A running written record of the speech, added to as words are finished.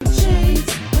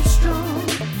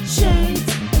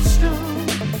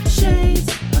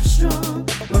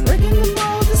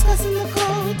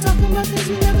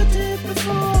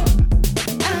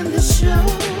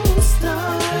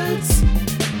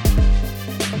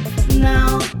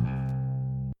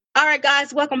right,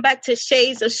 guys, welcome back to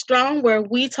Shades of Strong, where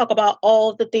we talk about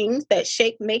all the things that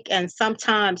shape, make, and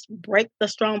sometimes break the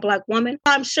strong Black woman.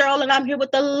 I'm Cheryl, and I'm here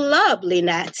with the lovely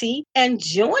Natty. And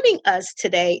joining us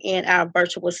today in our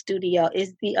virtual studio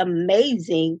is the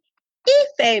amazing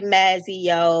Ife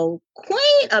Mazio,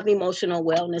 Queen of Emotional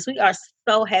Wellness. We are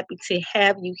so happy to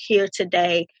have you here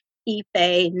today,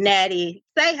 Ife. Natty,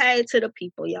 say hey to the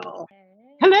people, y'all.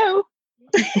 Hello.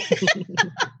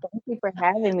 Thank you for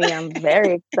having me. I'm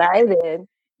very excited.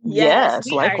 Yes, Yes,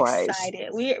 we are likewise. excited.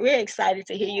 We're excited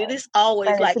to hear you. This always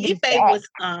Excited like to be Ife back. was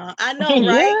I know,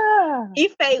 right? Yeah.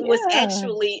 Ife was Yeah.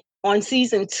 actually on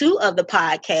season 2 of the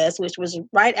podcast, which was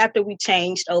right after we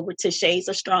changed over to Shades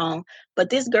of Strong. But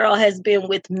this girl has been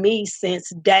with me since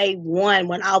day one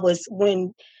when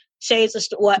Shades of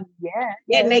Strong,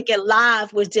 Yeah. Naked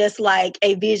Live was just like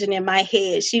a vision in my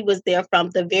head. She was there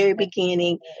from the very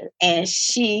beginning, and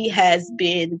she has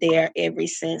been there ever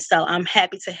since. So I'm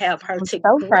happy to have her I'm to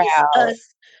so grace proud.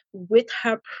 us with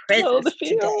her Oh, the presence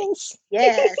today. feels.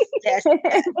 Yes.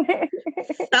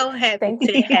 So happy Thank you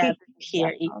to for have you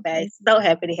here, Wow, Ife. thank So you.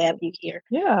 happy to have you here.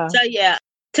 Yeah. So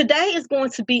today is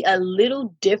going to be a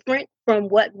little different from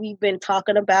what we've been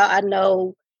talking about. I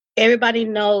know everybody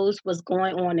knows what's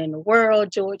going on in the world.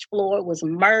 George Floyd was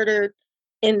murdered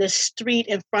in the street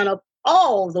in front of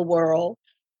all the world.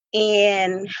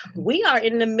 And we are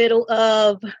in the middle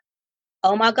of,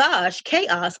 oh my gosh,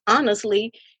 chaos,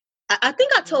 honestly. I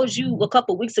think I told you a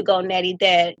couple of weeks ago, Natty,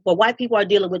 that white people are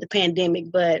dealing with the pandemic,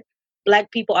 but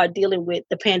Black people are dealing with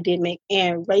the pandemic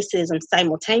and racism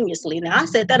simultaneously. Now, I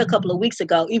said that a couple of weeks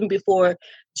ago, even before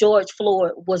George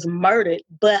Floyd was murdered,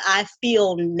 but I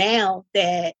feel now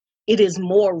that it is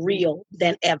more real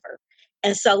than ever.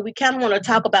 And so we kind of want to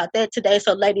talk about that today.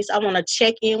 So, ladies, I want to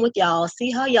check in with y'all, see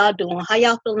how y'all doing, how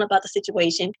y'all feeling about the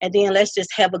situation, and then let's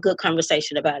just have a good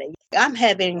conversation about it. I'm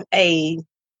having a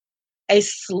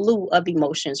slew of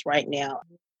emotions right now.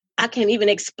 I can't even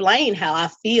explain how I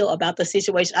feel about the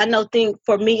situation. I think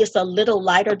for me it's a little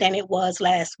lighter than it was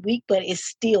last week, but it's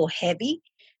still heavy.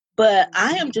 But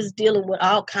I am just dealing with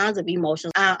all kinds of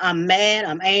emotions. I'm mad,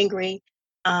 I'm angry,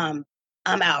 I'm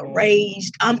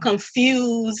outraged, I'm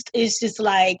confused. It's just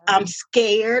like I'm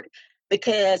scared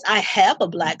because I have a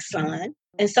Black son.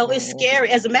 And so it's scary.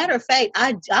 As a matter of fact,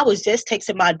 I was just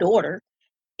texting my daughter,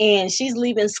 and she's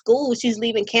leaving school, she's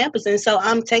leaving campus. And so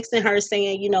I'm texting her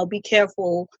saying, be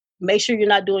careful. Make sure you're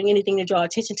not doing anything to draw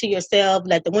attention to yourself.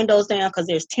 Let the windows down because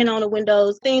there's 10 on the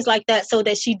windows, things like that, so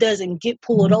that she doesn't get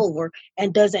pulled over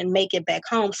and doesn't make it back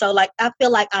home. So I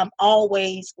feel like I'm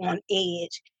always on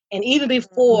edge. And even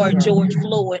before George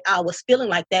Floyd, I was feeling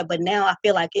like that. But now I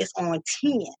feel like it's on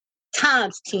 10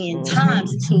 times 10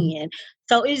 times 10.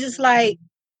 So it's just like,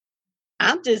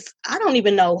 I don't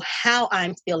even know how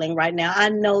I'm feeling right now. I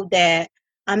know that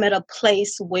I'm at a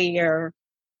place where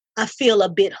I feel a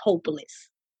bit hopeless.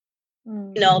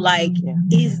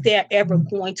 Is there ever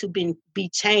going to be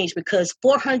change? Because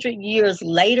 400 years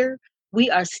later,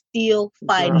 we are still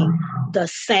fighting the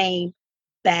same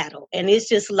battle. And it's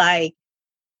just like,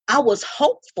 I was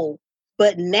hopeful,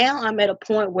 but now I'm at a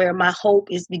point where my hope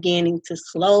is beginning to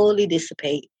slowly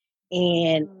dissipate.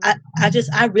 And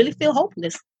I really feel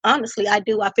hopeless. Honestly, I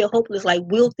do. I feel hopeless. Like,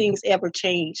 will things ever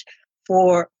change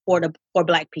for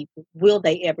Black people? Will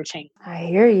they ever change? I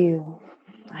hear you,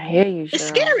 Cheryl. It's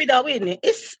scary though, isn't it?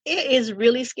 It is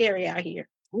really scary out here.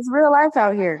 It's real life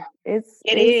out here. It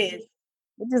is.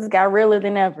 It just got realer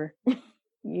than ever.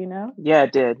 You know? Yeah,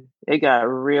 it did. It got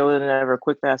realer than ever,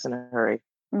 quick, fast, in a hurry.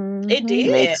 It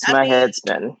did. Makes my head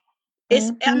spin.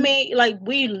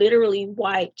 We literally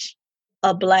watch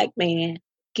a Black man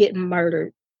get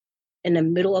murdered in the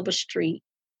middle of a street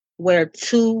where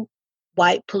 2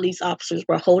 white police officers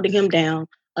were holding him down.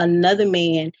 Another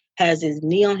man has his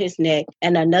knee on his neck,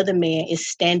 and another man is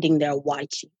standing there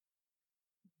watching.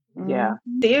 Yeah.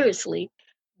 Seriously,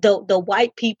 the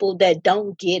white people that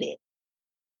don't get it.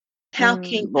 How do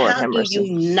you not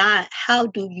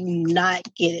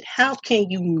get it? How can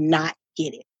you not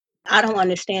get it? I don't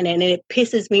understand that, and it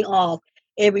pisses me off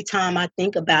every time I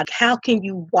think about it. How can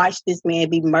you watch this man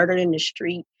be murdered in the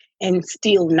street and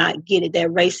still not get it, that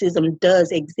racism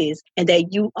does exist and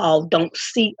that you all don't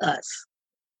see us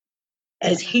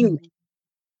as human?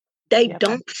 They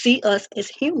don't see us as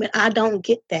human. I don't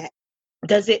get that.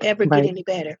 Does it ever get any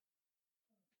better?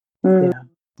 Yeah,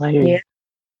 I hear you.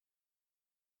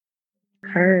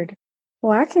 Heard.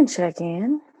 Well, I can check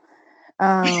in.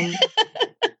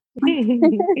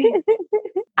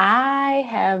 I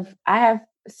have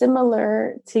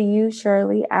similar to you,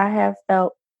 Shirley. I have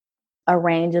felt a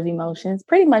range of emotions,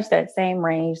 pretty much that same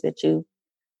range that you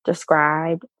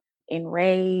described: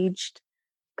 enraged,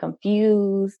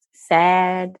 confused,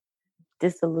 sad,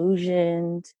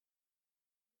 disillusioned,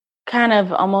 kind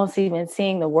of almost even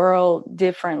seeing the world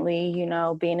differently, you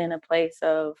know, being in a place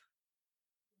of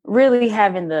really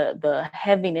having the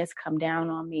heaviness come down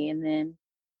on me. And then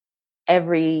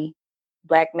every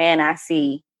Black man I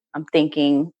see, I'm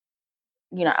thinking,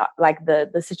 you know, like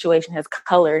the situation has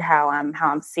colored how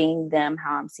I'm seeing them,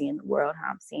 how I'm seeing the world,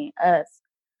 how I'm seeing us.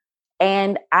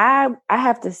 And I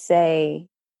have to say,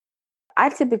 I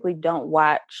typically don't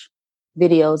watch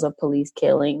videos of police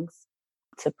killings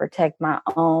to protect my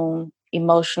own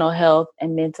emotional health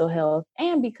and mental health,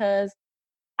 and because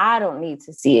I don't need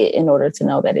to see it in order to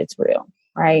know that it's real,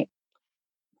 right?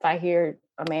 If I hear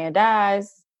a man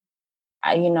dies,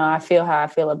 I feel how I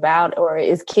feel about, or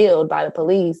is killed by the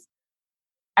police.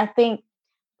 I think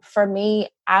for me,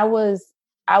 I was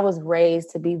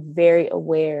raised to be very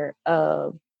aware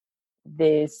of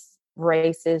this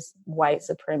racist white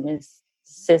supremacist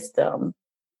system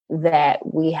that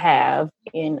we have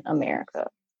in America.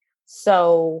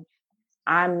 So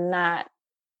I'm not,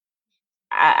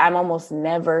 I'm almost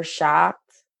never shocked.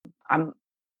 I'm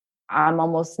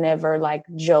almost never like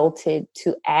jolted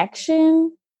to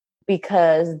action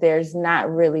because there's not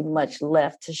really much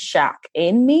left to shock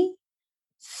in me.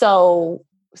 So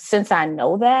since I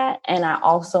know that, and I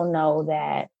also know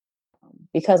that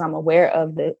because I'm aware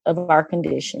of our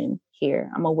condition here,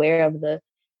 I'm aware of the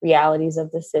realities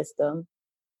of the system.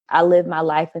 I live my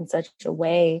life in such a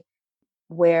way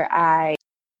where I'm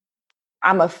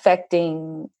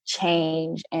affecting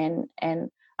change, and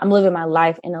I'm living my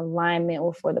life in alignment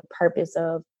with for the purpose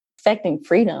of affecting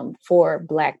freedom for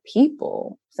Black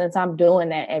people. Since I'm doing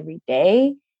that every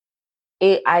day,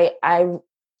 I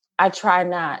try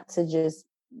not to just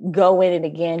go in it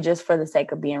again just for the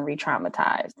sake of being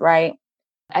re-traumatized, right?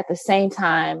 At the same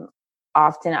time,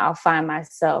 often I'll find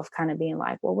myself kind of being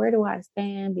like, well, where do I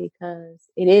stand? Because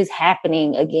it is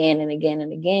happening again and again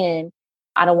and again.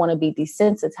 I don't want to be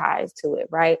desensitized to it,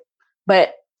 right?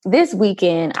 But this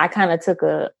weekend, I kind of took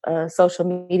a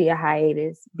social media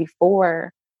hiatus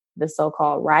before the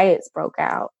so-called riots broke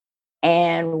out.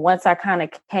 And once I kind of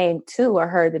came to or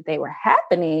heard that they were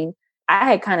happening, I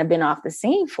had kind of been off the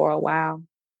scene for a while.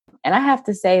 And I have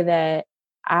to say that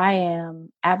I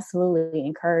am absolutely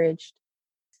encouraged.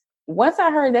 Once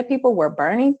I heard that people were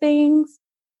burning things,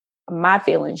 my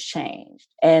feelings changed.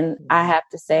 And I have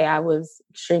to say I was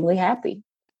extremely happy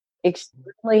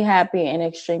and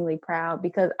extremely proud,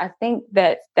 because I think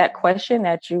that that question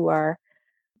that you are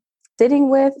sitting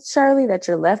with, Shirley, that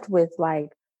you're left with,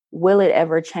 like, will it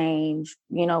ever change?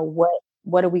 You know,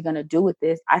 what are we going to do with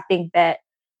this? I think that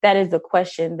that is the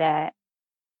question that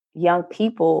young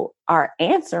people are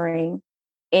answering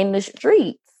in the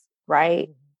streets, right?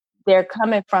 They're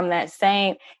coming from that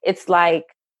same, it's like,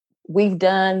 we've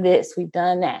done this, we've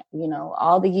done that, you know,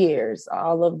 all the years,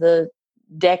 all of the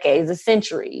decades, the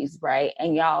centuries, right?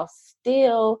 And y'all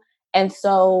still, and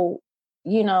so,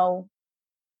 you know,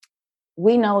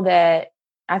 we know that,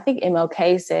 I think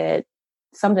MLK said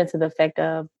something to the effect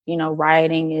of, you know,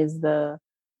 rioting is the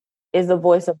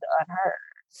voice of the unheard.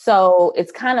 So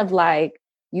it's kind of like,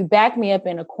 you back me up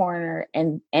in a corner,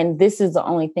 and this is the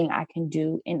only thing I can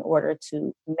do in order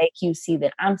to make you see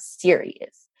that I'm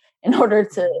serious, in order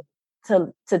to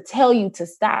tell you to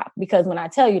stop, because when I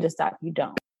tell you to stop, you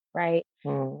don't, right?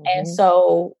 Mm-hmm. And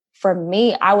so for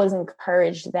me, I was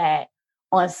encouraged that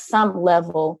on some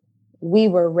level we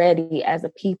were ready as a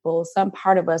people. Some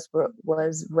part of us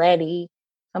was ready.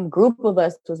 Some group of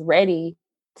us was ready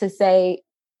to say,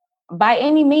 by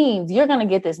any means, you're going to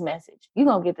get this message. You're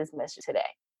going to get this message today.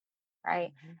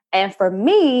 Right. Mm-hmm. And for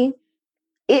me,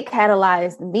 it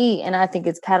catalyzed me. And I think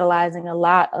it's catalyzing a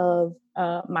lot of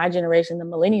my generation, the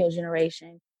millennial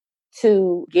generation,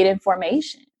 to get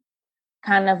information.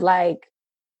 Kind of like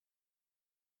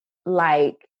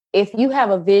if you have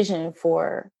a vision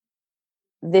for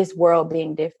this world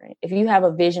being different, if you have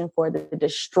a vision for the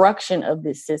destruction of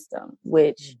this system,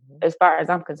 which, as far as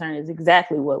I'm concerned, is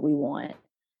exactly what we want,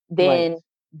 then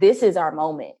this is our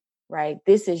moment, right?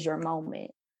 This is your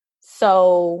moment.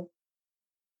 So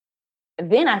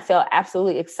then I felt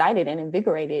absolutely excited and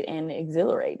invigorated and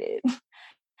exhilarated.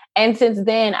 And since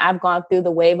then, I've gone through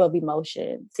the wave of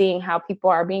emotion, seeing how people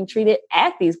are being treated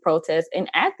at these protests and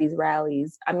at these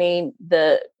rallies. I mean,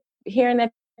 hearing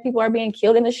that people are being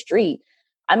killed in the street.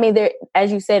 I mean, there,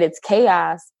 as you said, it's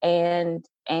chaos. And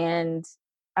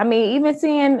I mean, even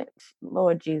seeing,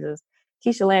 Lord Jesus,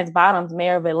 Keisha Lance Bottoms,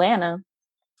 mayor of Atlanta,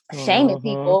 shaming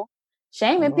people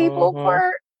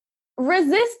for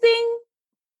resisting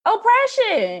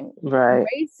oppression,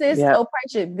 racist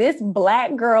oppression. This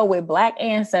Black girl with Black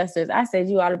ancestors, I said,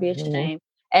 you ought to be ashamed.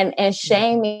 and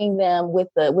shaming them with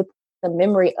the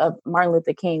memory of Martin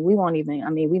Luther King. We won't even, I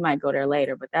mean, we might go there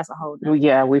later, but that's a whole nother.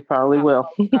 Yeah, we probably will.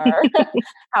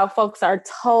 How folks are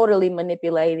totally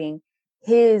manipulating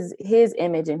his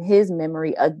image and his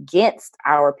memory against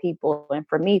our people. And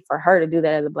for her to do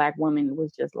that as a Black woman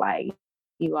was just like,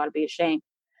 you ought to be ashamed.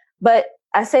 But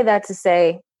I say that to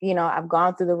say, you know, I've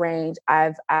gone through the range.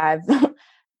 I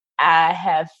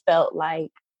have felt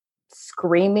like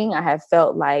screaming. I have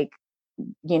felt like,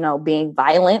 you know, being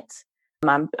violent.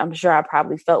 I'm sure I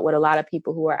probably felt what a lot of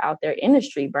people who are out there in the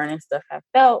street burning stuff have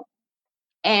felt.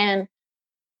 And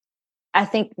I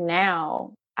think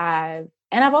now I've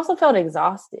also felt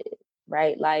exhausted,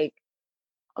 right? Like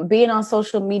being on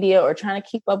social media or trying to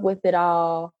keep up with it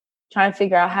all, trying to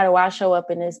figure out how do I show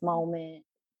up in this moment,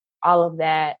 all of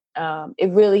that. It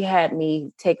really had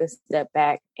me take a step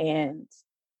back and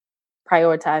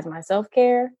prioritize my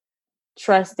self-care,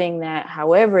 trusting that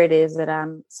however it is that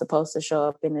I'm supposed to show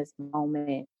up in this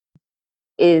moment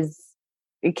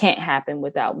it can't happen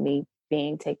without me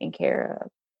being taken care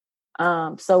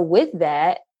of. So with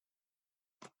that,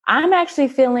 I'm actually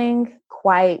feeling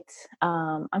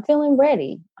I'm feeling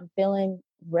ready. I'm feeling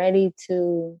ready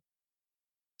to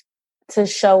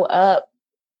show up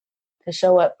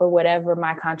for whatever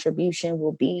my contribution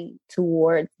will be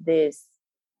towards this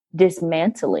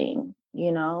dismantling,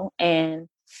 you know, and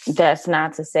that's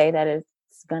not to say that it's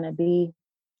going to be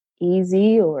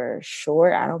easy or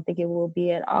short. I don't think it will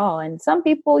be at all. And some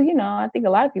people, you know, I think a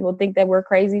lot of people think that we're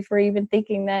crazy for even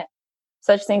thinking that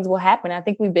such things will happen. I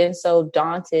think we've been so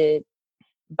daunted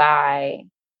by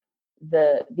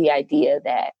the idea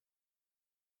that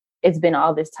it's been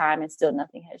all this time and still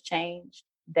nothing has changed,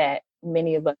 that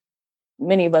many of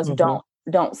us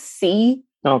don't see.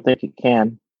 Don't think it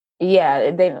can. Yeah,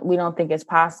 we don't think it's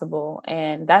possible.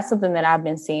 And that's something that I've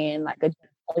been seeing, like a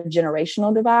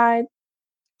generational divide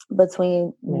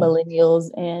between millennials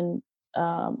and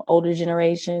older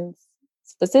generations,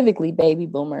 specifically baby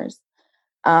boomers.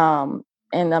 And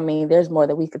I mean, there's more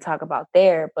that we could talk about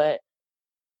there, but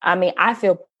I mean, I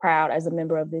feel proud as a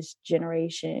member of this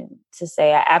generation to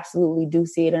say I absolutely do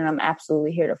see it and I'm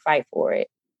absolutely here to fight for it.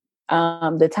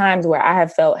 The times where I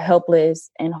have felt helpless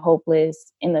and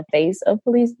hopeless in the face of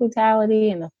police brutality,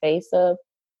 in the face of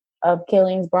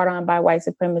killings brought on by white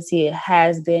supremacy, it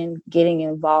has been getting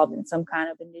involved in some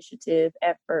kind of initiative,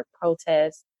 effort,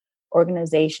 protest,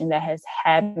 organization that has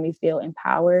had me feel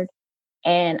empowered.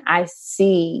 And I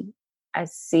see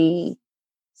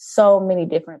so many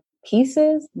different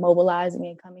pieces mobilizing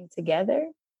and coming together.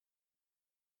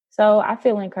 So I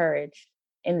feel encouraged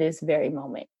in this very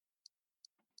moment.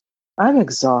 I'm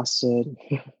exhausted.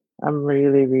 I'm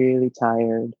really, really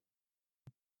tired.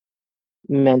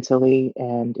 Mentally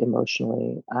and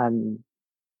emotionally. I'm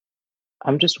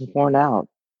just worn out.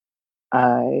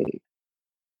 I,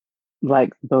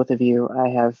 like both of you,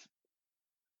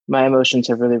 my emotions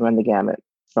have really run the gamut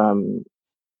from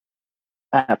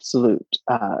absolute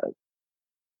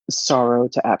sorrow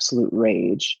to absolute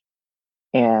rage.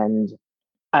 And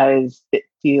it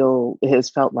has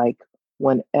felt like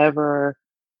whenever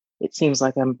it seems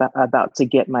like I'm about to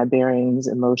get my bearings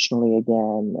emotionally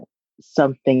again,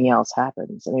 something else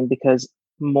happens. I mean, because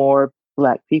more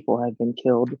Black people have been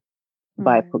killed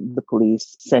by the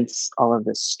police since all of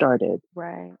this started.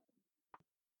 Right.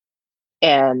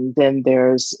 And then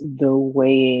there's the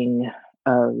weighing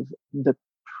of the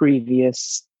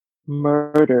previous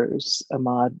murders,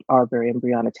 Ahmaud Arbery and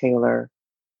Breonna Taylor.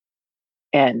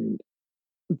 And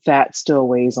that still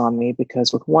weighs on me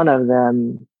because with one of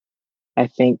them, I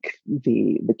think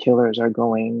the killers are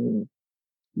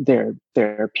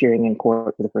they're appearing in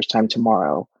court for the first time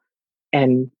tomorrow.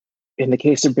 And in the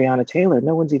case of Breonna Taylor,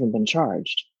 no one's even been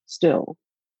charged still.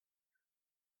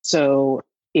 So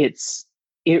it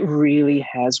really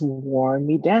has worn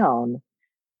me down.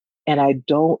 And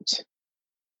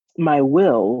my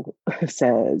will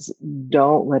says,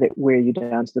 don't let it wear you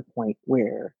down to the point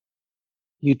where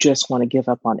you just want to give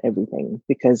up on everything,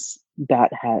 because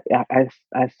I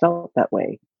felt that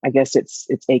way. I guess it's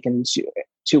akin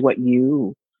to what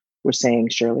you were saying,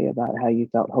 Shirley, about how you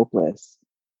felt hopeless.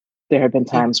 There have been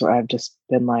times where I've just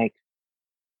been like,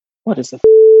 what is the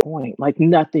point? Like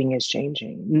nothing is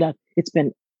changing. It's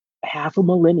been half a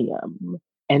millennium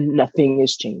and nothing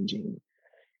is changing.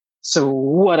 So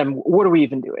what are we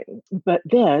even doing? But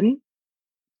then,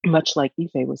 much like Ife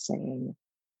was saying,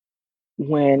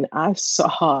 when I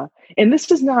saw, and this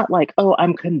is not like, oh,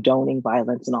 I'm condoning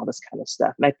violence and all this kind of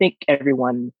stuff. And I think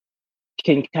everyone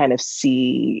can kind of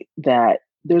see that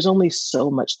there's only so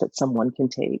much that someone can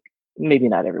take. Maybe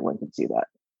not everyone can see that.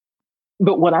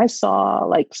 But when I saw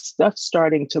like stuff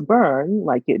starting to burn,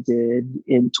 like it did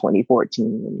in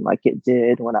 2014, like it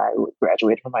did when I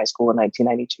graduated from high school in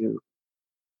 1992,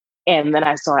 and then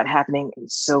I saw it happening in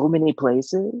so many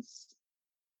places,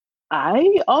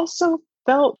 I also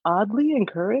felt oddly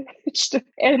encouraged.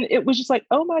 And it was just like,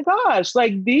 oh my gosh,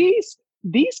 like these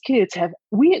kids have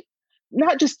we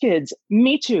not just kids,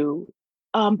 me too.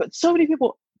 But so many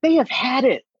people, they have had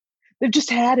it. They've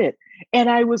just had it. And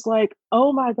I was like,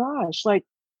 oh my gosh, like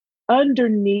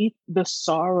underneath the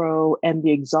sorrow and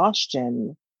the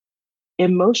exhaustion,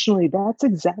 emotionally, that's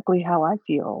exactly how I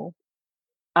feel.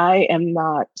 I am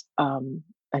not an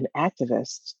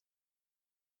activist.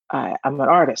 I'm an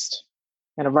artist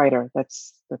and a writer.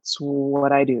 That's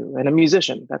what I do, and a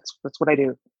musician. That's what I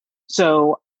do.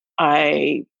 So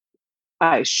I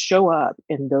I show up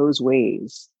in those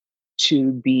ways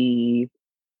to be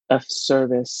of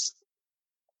service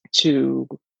to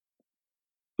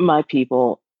my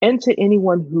people and to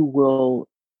anyone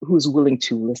who's willing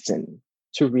to listen,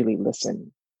 to really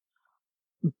listen.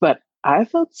 But I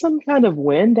felt some kind of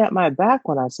wind at my back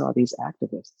when I saw these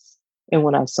activists and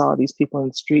when I saw these people in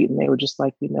the street, and they were just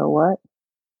like, you know what?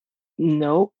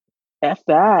 Nope, F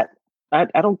that.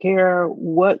 I don't care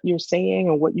what you're saying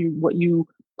or what you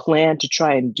plan to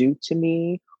try and do to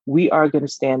me. We are going to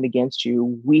stand against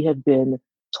you. We have been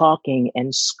talking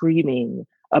and screaming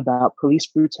about police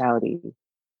brutality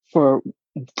for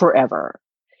forever,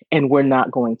 and we're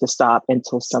not going to stop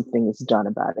until something is done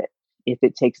about it. If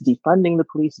it takes defunding the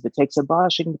police, if it takes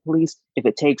abolishing the police, if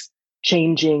it takes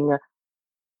changing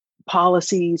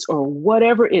policies or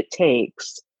whatever it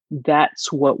takes,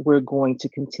 that's what we're going to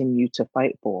continue to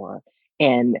fight for.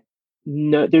 And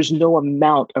no, there's no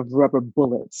amount of rubber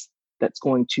bullets that's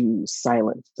going to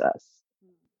silence us.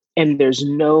 And there's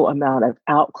no amount of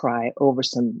outcry over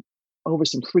some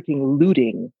freaking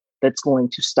looting that's going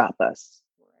to stop us.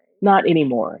 Not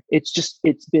anymore. It's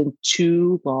been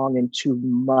too long and too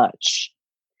much.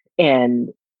 And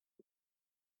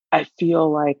I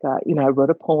feel like, I wrote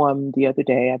a poem the other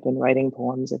day. I've been writing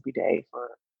poems every day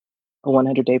for a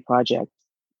 100-day project.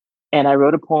 And I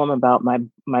wrote a poem about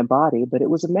my body, but it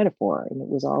was a metaphor. And it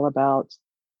was all about,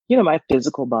 my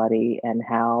physical body and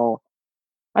how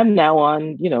I'm now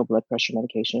on, blood pressure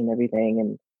medication and everything.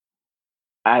 And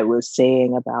I was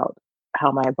saying about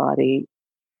how my body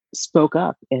spoke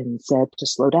up and said to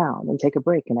slow down and take a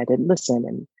break. And I didn't listen.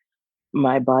 And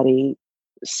my body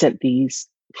sent these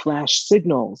flash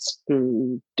signals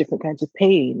through different kinds of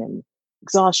pain and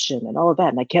exhaustion and all of that.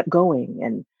 And I kept going.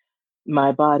 And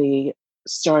my body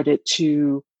started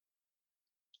to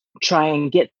try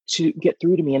and get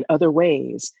through to me in other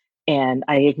ways. And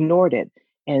I ignored it.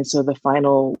 And so the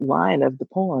final line of the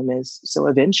poem is, so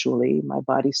eventually my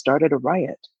body started a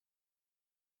riot.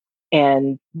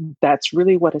 And that's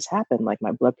really what has happened. Like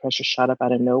my blood pressure shot up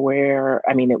out of nowhere.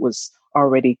 I mean, it was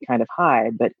already kind of high,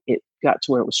 but it got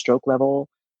to where it was stroke level.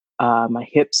 My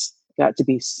hips got to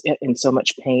be in so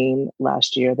much pain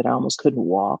last year that I almost couldn't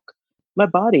walk. My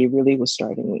body really was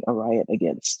starting a riot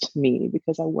against me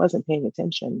because I wasn't paying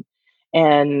attention.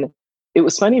 And it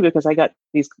was funny because I got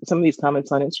some of these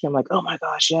comments on Instagram, like, "Oh my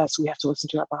gosh, yes, we have to listen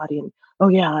to our body," and "Oh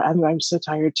yeah, I'm so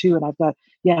tired too, and I've got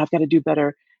to do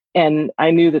better." And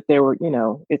I knew that there were,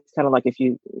 it's kind of like if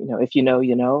you know,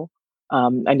 you know.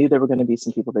 I knew there were going to be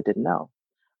some people that didn't know,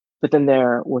 but then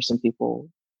there were some people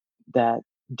that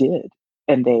did,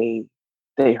 and they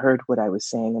heard what I was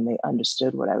saying and they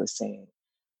understood what I was saying.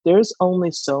 There's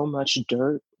only so much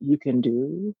dirt you can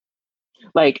do.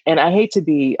 Like, and I hate to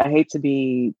be,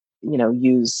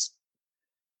 use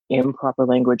improper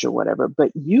language or whatever,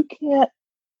 but you can't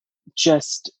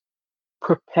just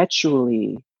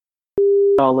perpetually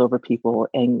all over people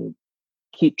and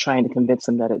keep trying to convince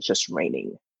them that it's just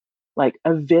raining. Like,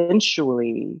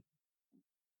 eventually,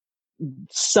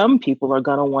 some people are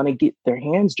going to want to get their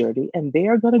hands dirty and they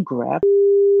are going to grab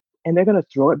and they're going to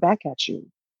throw it back at you.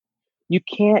 You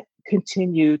can't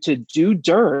continue to do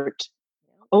dirt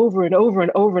over and over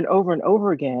and over and over and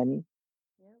over again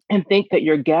and think that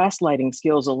your gaslighting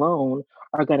skills alone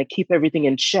are going to keep everything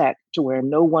in check to where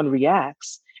no one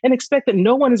reacts and expect that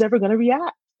no one is ever going to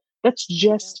react.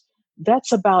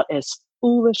 That's about as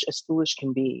foolish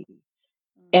can be.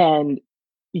 And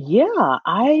yeah,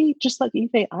 I just like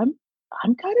Ife, I'm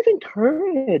kind of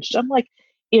encouraged. I'm like,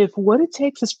 if what it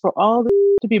takes is for all this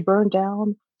to be burned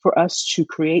down, for us to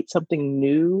create something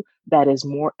new that is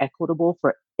more equitable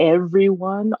for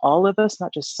everyone, all of us,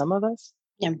 not just some of us,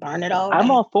 and burn it all I'm down.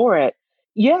 all for it.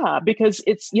 Yeah, because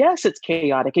it's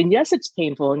chaotic, and yes, it's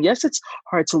painful, and yes, it's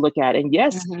hard to look at, and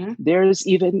yes, there's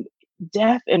even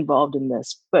death involved in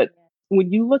this. But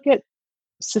when you look at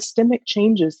systemic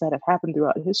changes that have happened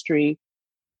throughout history,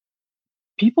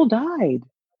 people died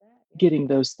getting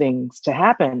those things to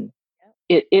happen.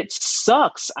 It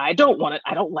sucks. I don't want it.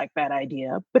 I don't like that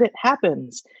idea, but it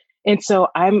happens. And so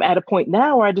I'm at a point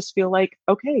now where I just feel like,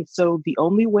 okay, so the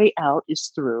only way out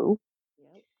is through.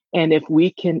 And if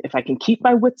I can keep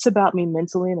my wits about me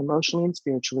mentally and emotionally and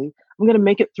spiritually, I'm going to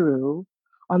make it through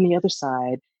on the other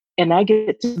side. And I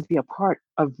get to be a part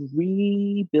of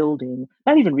rebuilding,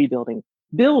 not even rebuilding,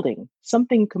 building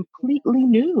something completely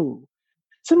new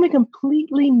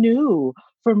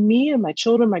for me and my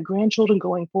children, my grandchildren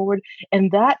going forward.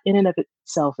 And that in and of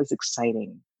itself is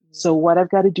exciting. So what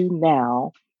I've got to do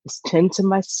now is tend to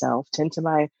myself, tend to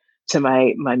my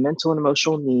mental and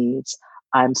emotional needs.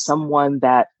 I'm someone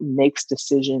that makes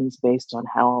decisions based on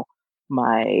how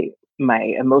my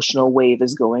emotional wave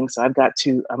is going. So I'm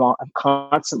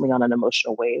constantly on an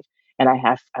emotional wave, and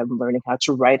I'm learning how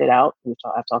to write it out.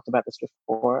 I've talked about this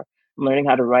before. I'm learning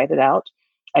how to write it out.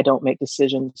 I don't make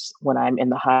decisions when I'm in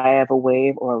the high of a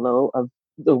wave or low of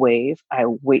the wave. I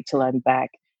wait till I'm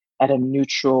back at a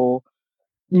neutral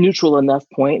enough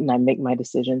point and I make my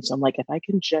decisions. So I'm like, if I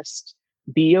can just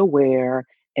be aware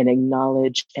and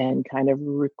acknowledge and kind of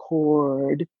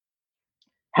record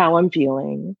how I'm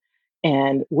feeling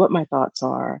and what my thoughts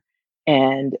are,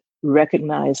 and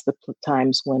recognize the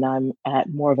times when I'm at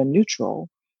more of a neutral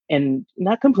and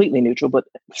not completely neutral, but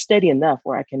steady enough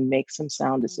where I can make some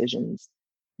sound decisions.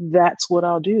 That's what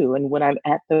I'll do. And when I'm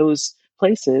at those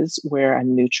places where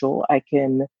I'm neutral, I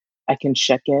can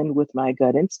check in with my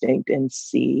gut instinct and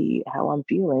see how I'm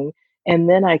feeling. And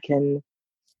then I can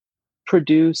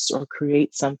produce or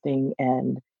create something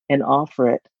and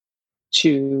offer it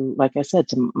to, like I said,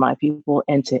 to my people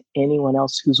and to anyone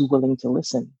else who's willing to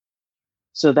listen.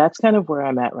 So that's kind of where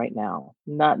I'm at right now.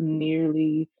 Not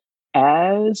nearly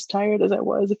as tired as I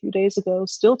was a few days ago,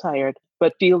 still tired,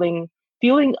 but feeling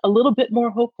a little bit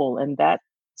more hopeful. And that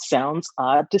sounds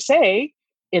odd to say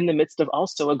in the midst of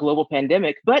also a global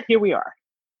pandemic, but here we are.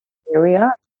 Here we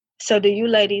are. So do you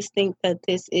ladies think that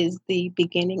this is the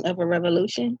beginning of a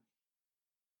revolution?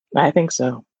 I think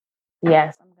so.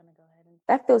 Yes. I'm going to go ahead.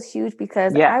 That feels huge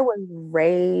because I was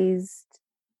raised,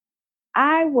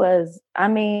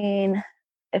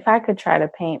 if I could try to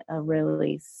paint a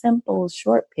really simple,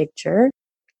 short picture,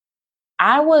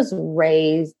 I was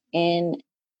raised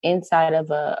inside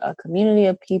of a community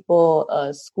of people,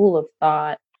 a school of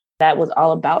thought that was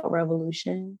all about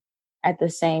revolution. At the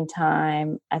same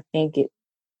time, I think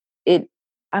we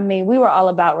were all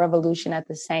about revolution. At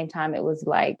the same time, it was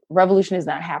like revolution is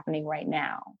not happening right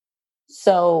now.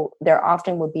 So there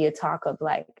often would be a talk of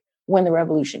like when the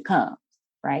revolution comes,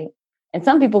 right? And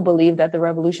some people believe that the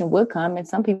revolution would come, and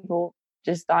some people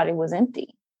just thought it was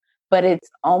empty. But it's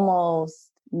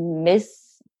almost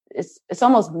it's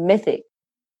almost mythic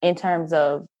in terms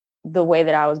of the way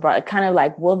that I was brought. Kind of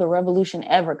like, will the revolution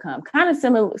ever come? Kind of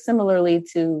similarly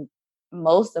to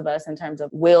most of us in terms of,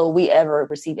 will we ever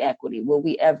receive equity? Will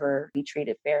we ever be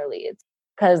treated fairly? It's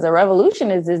because the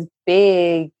revolution is this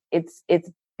big. It's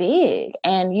big,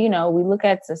 and we look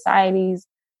at societies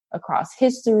across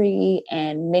history,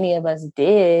 and many of us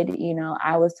did.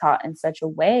 I was taught in such a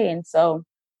way, and so,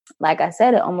 like I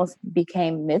said, it almost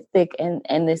became mythic,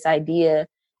 and this idea.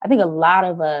 I think a lot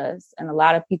of us and a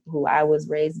lot of people who I was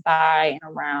raised by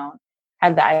and around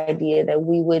have the idea that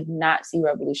we would not see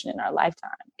revolution in our lifetime.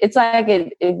 It's like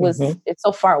it's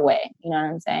so far away. You know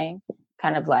what I'm saying?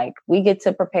 Kind of like we get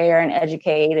to prepare and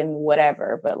educate and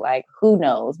whatever, but like, who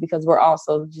knows? Because we're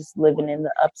also just living in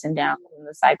the ups and downs and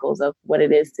the cycles of what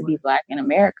it is to be Black in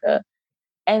America.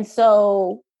 And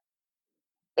so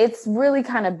it's really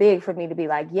kind of big for me to be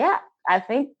like, yeah, I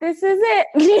think this is it.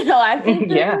 I think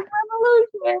this is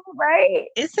revolution, right?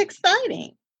 It's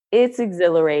exciting. It's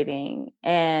exhilarating.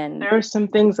 And there are some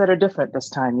things that are different this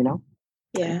time,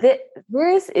 Yeah.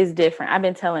 This is different. I've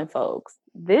been telling folks,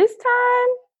 this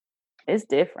time it's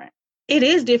different. It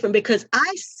is different because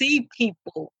I see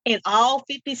people in all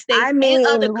 50 states and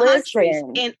other countries.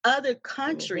 In other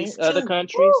countries, too. Other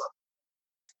countries. Woo.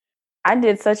 I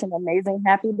did such an amazing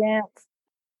happy dance.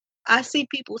 I see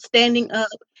people standing up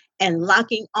and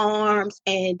locking arms,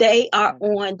 and they are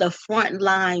on the front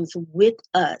lines with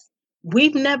us.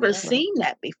 We've never seen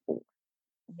that before.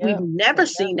 We've never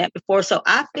seen that before. So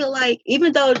I feel like,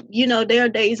 even though, there are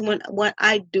days when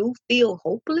I do feel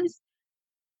hopeless,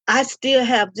 I still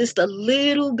have just a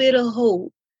little bit of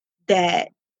hope that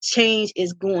change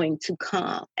is going to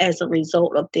come as a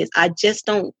result of this. I just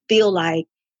don't feel like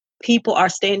people are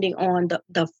standing on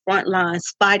the front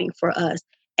lines fighting for us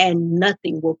and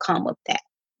nothing will come of that.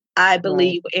 I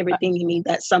believe everything you need,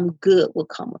 that some good will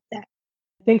come of that.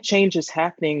 think change is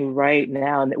happening right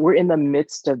now, and we're in the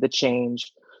midst of the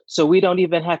change. So we don't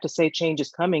even have to say change is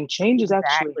coming. Change is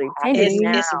actually Exactly. Change is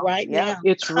happening. It's now. right Yep. now.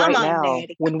 It's Come right on, now.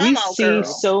 Daddy. When we Come on, see girl.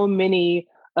 so many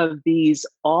of these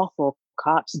awful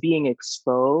cops being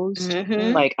exposed,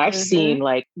 Mm-hmm. like I've Mm-hmm. seen,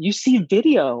 like you see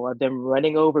video of them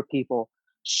running over people,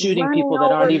 shooting Running people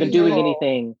that aren't over even doing people.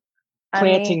 anything, I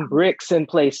mean, planting bricks in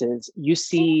places. You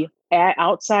see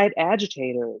outside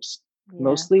agitators, yeah.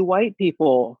 mostly white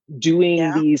people, doing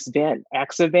Yeah. these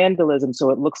acts of vandalism. So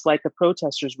it looks like the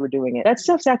protesters were doing it. That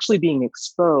stuff's actually being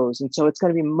exposed. And so it's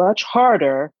going to be much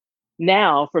harder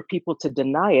now for people to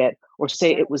deny it or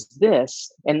say it was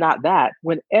this and not that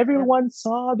when everyone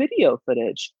saw video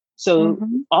footage. So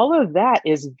all of that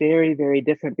is very, very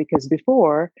different, because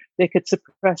before they could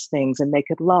suppress things and they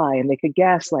could lie and they could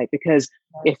gaslight, because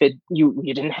if you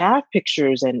didn't have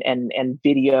pictures and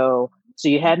video, so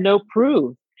you had no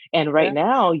proof. And right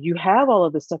now you have all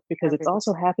of this stuff because it's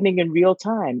also happening in real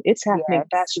time. It's happening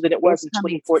faster than it was in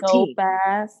coming 2014. so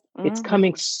fast. It's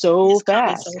coming so It's coming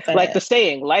fast. so fast. Like the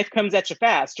saying, life comes at you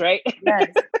fast, right? Yes,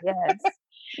 yes.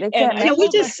 They And can't Can make we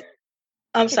it. just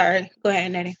I'm sorry. Go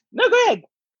ahead, Nettie. No, go ahead.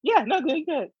 Yeah, no, go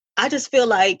ahead. I just feel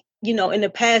like, in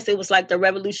the past it was like the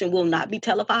revolution will not be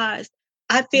televised.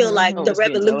 I feel like Oh, the it's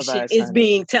being revolution televised, is honey.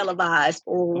 being televised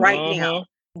right now.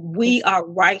 We are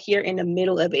right here in the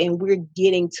middle of it, and we're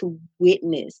getting to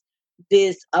witness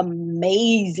this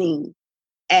amazing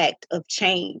act of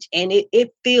change. And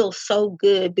it feels so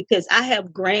good, because I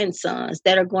have grandsons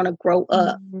that are going to grow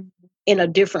up in a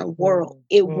different world.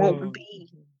 It won't be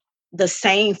the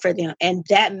same for them. And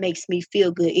that makes me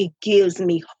feel good. It gives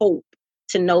me hope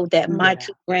to know that my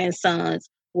two grandsons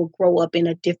will grow up in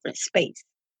a different space.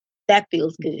 That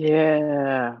feels good.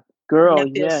 Yeah, girl,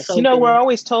 That feels yes. so We're good.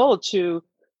 always told to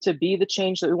be the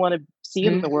change that we want to see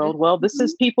in the world. Well, this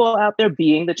is people out there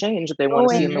being the change that they want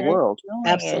to see in the world.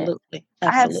 Absolutely.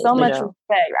 I have so much You know?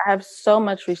 respect. I have so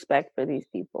much respect for these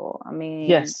people. I mean,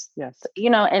 Yes. And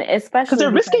especially because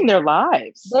they're risking their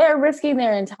lives. They're risking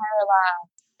their entire lives.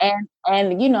 And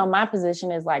my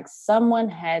position is like, someone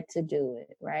had to do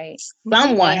it, right?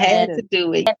 Someone had to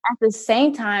do it. And at the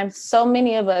same time, so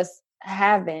many of us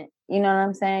haven't. You know what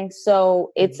I'm saying?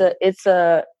 So it's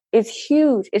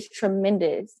huge. It's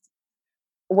tremendous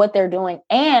what they're doing.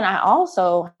 And I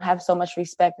also have so much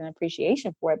respect and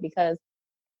appreciation for it, because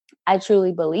I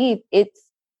truly believe it's,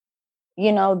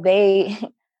 they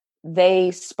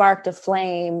sparked a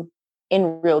flame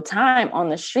in real time on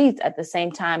the streets. At the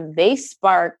same time, they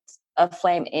sparked a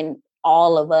flame in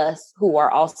all of us who are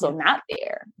also not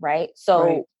there, right?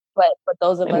 So, but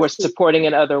those of us we're supporting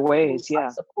in other ways,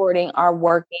 supporting, are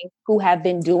working, who have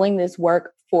been doing this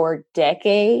work for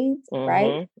decades,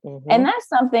 right? And that's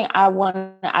something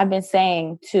I've been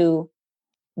saying to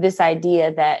this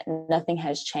idea that nothing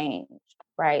has changed,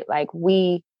 right? Like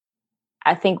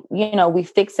I think, we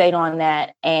fixate on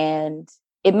that, and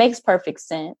it makes perfect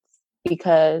sense,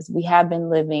 because we have been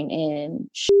living in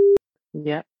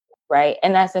right?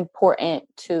 And that's important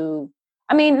to,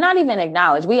 not even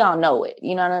acknowledge. We all know it.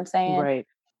 You know what I'm saying? Right.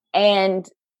 And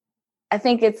I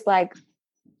think it's like,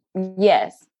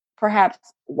 yes, perhaps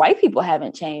white people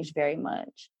haven't changed very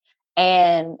much.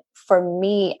 And for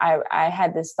me, I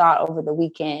had this thought over the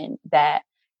weekend that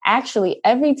actually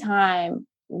every time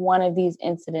one of these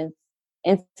incidences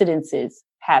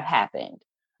have happened,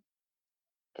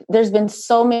 there's been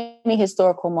so many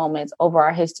historical moments over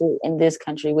our history in this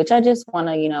country, which I just want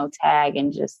to, tag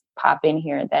and just pop in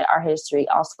here, that our history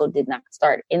also did not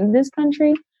start in this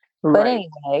country. Right. But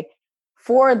anyway,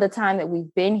 for the time that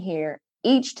we've been here,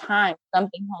 each time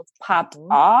something has popped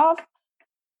off,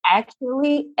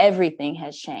 actually everything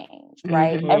has changed,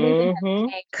 right? Everything has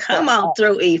changed. Come on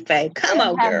through, Ife. Come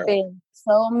on, girl. There have been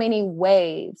so many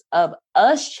waves of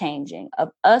us changing,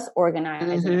 of us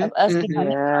organizing, of us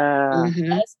becoming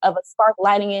us, of a spark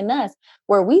lighting in us,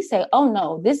 where we say, oh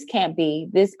no, this can't be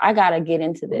this. I got to get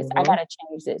into this. I got to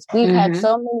change this. We've had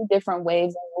so many different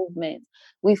waves and movements.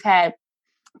 We've had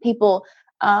people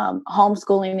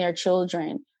homeschooling their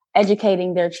children,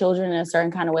 educating their children in a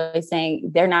certain kind of way, saying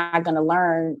they're not going to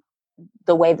learn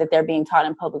the way that they're being taught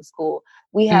in public school.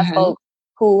 We have folks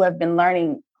who have been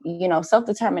learning,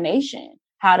 self-determination,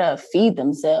 how to feed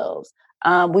themselves.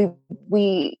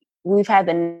 We've had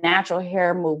the natural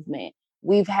hair movement.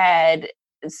 We've had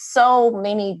so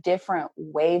many different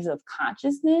waves of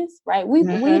consciousness, right? We've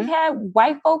had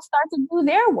white folks start to do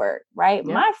their work, right?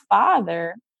 Yeah. My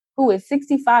father, who is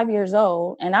 65 years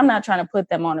old, and I'm not trying to put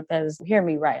them on a pedestal. Hear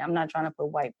me right. I'm not trying to put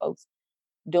white folks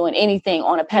doing anything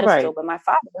on a pedestal, but my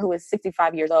father, who is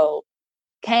 65 years old,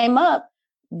 came up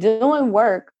doing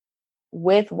work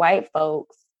with white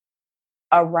folks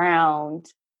around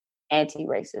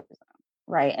anti-racism,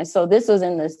 right? And so this was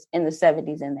in the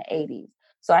 70s and the 80s.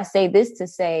 So I say this to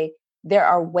say there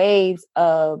are waves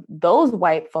of those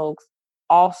white folks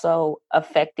also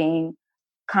affecting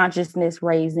consciousness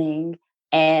raising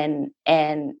and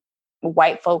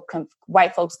white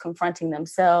folks confronting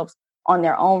themselves on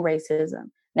their own racism.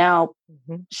 Now,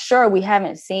 sure, we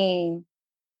haven't seen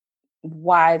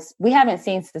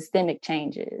systemic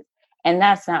changes, and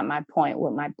that's not my point.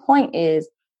 What my point is,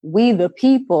 we the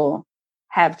people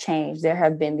have changed. There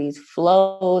have been these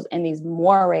flows and these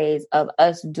mores of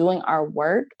us doing our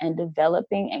work and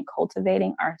developing and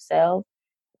cultivating ourselves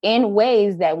in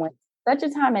ways that when such a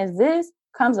time as this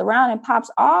comes around and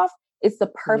pops off, it's the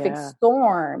perfect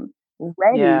storm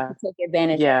ready to take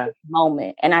advantage of this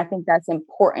moment. And I think that's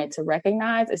important to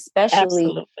recognize,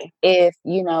 especially if,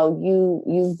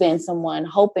 you've been someone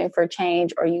hoping for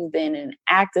change, or you've been an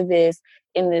activist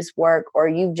in this work, or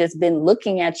you've just been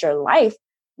looking at your life,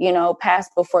 pass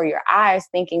before your eyes,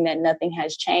 thinking that nothing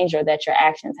has changed or that your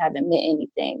actions haven't meant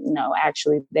anything. No,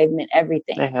 actually, they've meant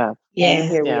everything. They have. And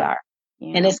here we are.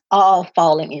 And it's all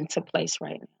falling into place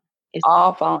right now. It's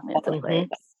all falling into place.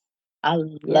 I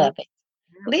love it.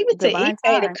 Leave it to Ike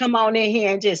to come on in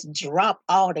here and just drop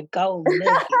all the gold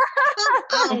nuggets.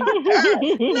 Come on, girl.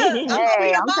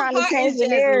 Look, I'm trying to change the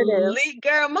narrative.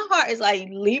 Girl, my heart is like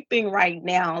leaping right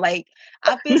now. Like,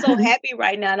 I feel so happy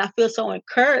right now, and I feel so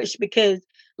encouraged because,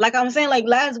 like I'm saying, like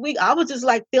last week, I was just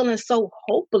like feeling so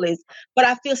hopeless, but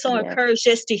I feel so encouraged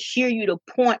just to hear you to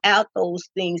point out those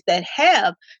things that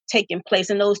have taken place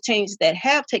and those changes that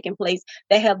have taken place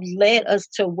that have led us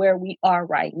to where we are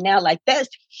right now. Like, that's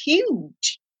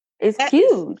huge. It's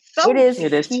huge. It is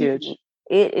huge.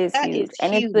 It is huge.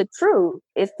 And it's the truth.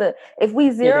 If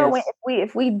we zero in,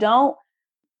 if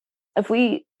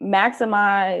we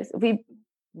maximize,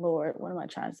 Lord, what am I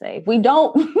trying to say? If we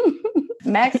don't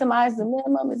maximize the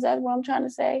minimum, is that what I'm trying to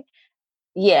say?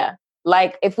 Yeah.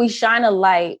 Like, if we shine a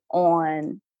light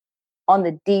on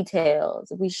the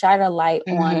details, if we shine a light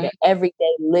on the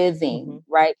everyday living,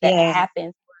 right? That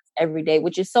happens every day,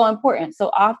 which is so important.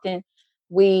 So often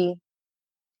we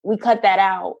cut that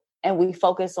out and we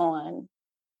focus on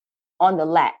the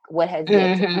lack, what has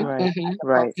yet to come. Right.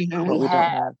 What we don't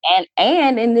have.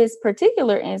 And in this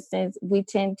particular instance, we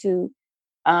tend to,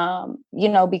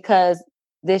 because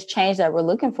this change that we're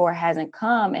looking for hasn't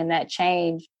come, and that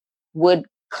change would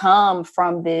come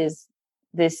from this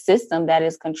system that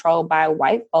is controlled by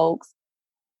white folks.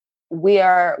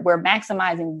 We're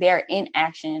maximizing their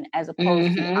inaction as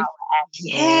opposed to our action.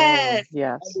 Yes.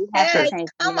 We have to change.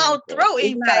 Come on through,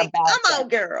 Ike. Come on,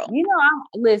 girl.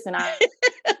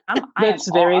 That's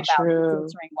very true.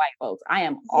 Censoring white folks. I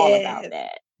am all about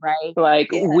that, right? Like,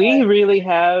 we really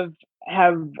have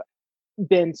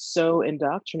been so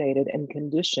indoctrinated and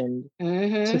conditioned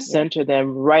to center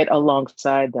them right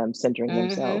alongside them centering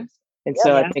themselves. And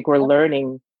so I think we're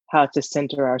learning how to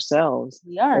center ourselves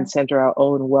and center our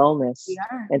own wellness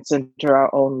and center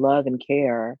our own love and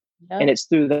care. And it's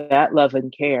through that love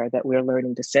and care that we're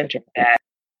learning to center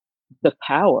the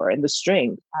power and the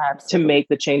strength to make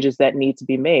the changes that need to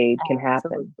be made can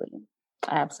happen.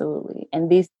 Absolutely. And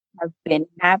these have been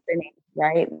happening,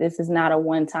 right? This is not a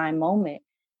one-time moment.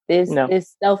 This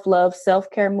self-love,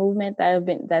 self-care movement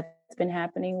that's been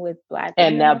happening with Black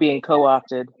and now being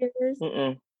co-opted.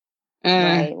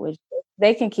 Right, which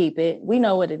they can keep it. We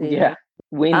know what it is. Yeah,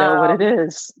 we know what it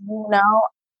is.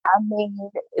 I mean,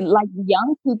 like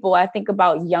young people, I think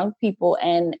about young people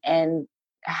and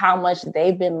how much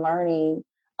they've been learning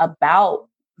about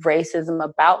racism,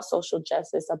 about social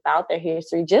justice, about their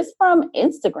history, just from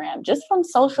Instagram, just from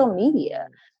social media.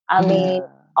 I mean,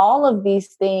 all of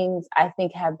these things, I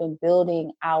think, have been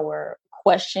building our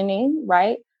questioning,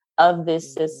 right, of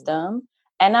this system.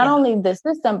 And not only the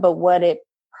system, but what it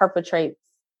perpetrates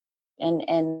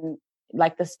and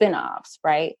like the spinoffs,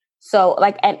 right? So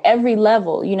like at every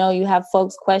level, you have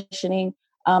folks questioning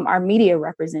our media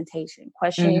representation,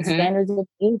 questioning standards of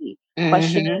beauty,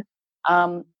 questioning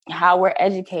how we're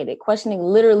educated, questioning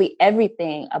literally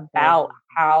everything about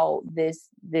how this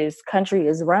country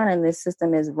is run and this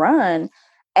system is run.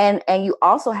 And you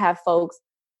also have folks,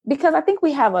 because I think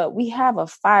we have a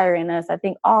fire in us. I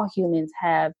think all humans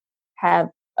have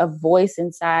a voice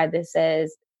inside that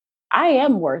says, I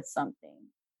am worth something,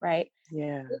 right?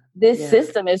 Yeah. This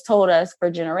system has told us for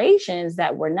generations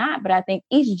that we're not, but I think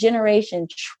each generation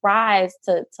tries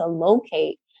to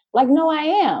locate, like, no, I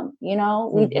am, we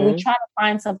try to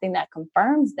find something that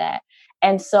confirms that.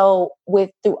 And so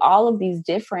through all of these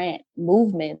different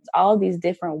movements, all of these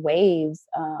different waves,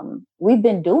 we've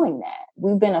been doing that.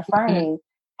 We've been affirming,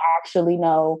 actually,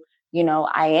 no,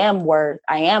 I am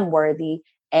worthy,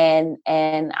 and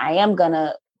I am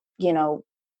gonna,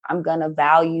 I'm gonna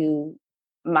value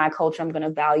my culture. I'm gonna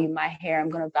value my hair. I'm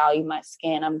gonna value my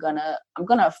skin. I'm gonna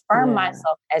affirm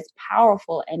myself as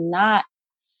powerful, and not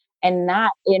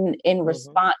in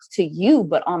response to you,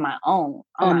 but on my own.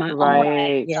 On my own.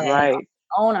 Right.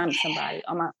 Own, I'm somebody.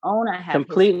 On my own, I have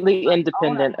completely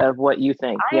independent of what you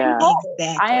think. I am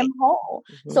whole.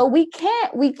 Mm-hmm. So we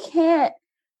can't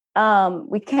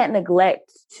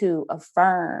neglect to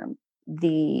affirm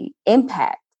the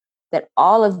impact that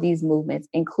all of these movements,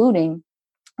 including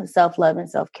self-love and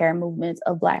self-care movements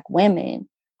of Black women,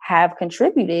 have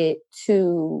contributed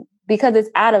to, because it's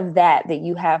out of that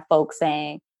you have folks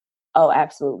saying, oh,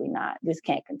 absolutely not. This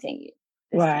can't continue.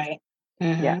 Right.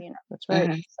 Mm-hmm. Yeah, that's right.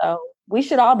 Mm-hmm. So we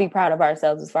should all be proud of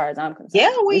ourselves, as far as I'm concerned.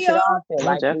 Yeah, we should are. all feel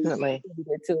like definitely we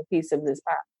contributed to a piece of this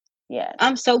pie. Yeah.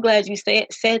 I'm so glad you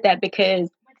said that, because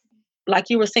like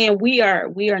you were saying, we are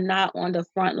not on the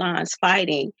front lines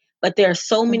fighting, but there are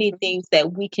so many things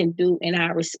that we can do in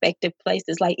our respective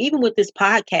places. Like even with this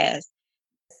podcast,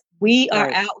 we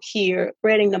are out here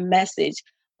spreading the message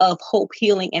of hope,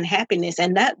 healing, and happiness.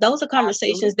 And those are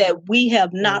conversations that we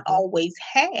have not always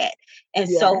had. And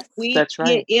so we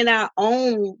in our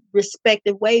own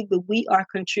respective way, but we are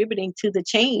contributing to the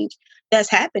change that's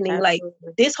happening. Like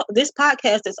this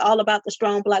podcast is all about the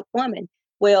strong Black woman.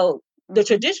 Well, the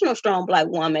traditional strong Black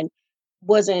woman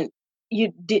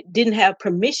didn't have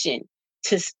permission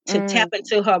to tap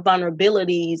into her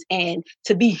vulnerabilities and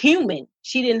to be human.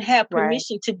 She didn't have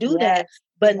permission to do that.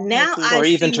 But now I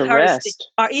see her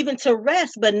or even to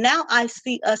rest. But now I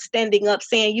see us standing up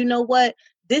saying, you know what?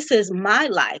 This is my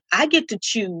life. I get to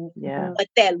choose what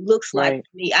that looks like for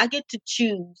me. I get to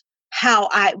choose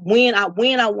when I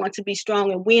want to be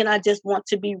strong and when I just want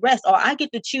to be rest, or I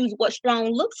get to choose what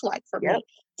strong looks like for me.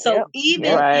 So even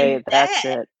in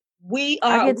that,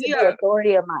 I get to be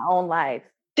authority of my own life.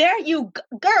 There you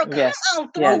go, girl. Come on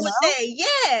through with that.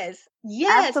 Yes,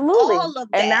 absolutely. All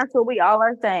of that, and that's what we all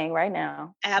are saying right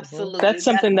now. Absolutely, that's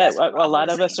something that a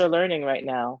lot of us are learning right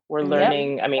now. We're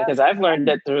learning. I mean, because I've learned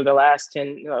it through the last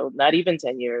 10, not even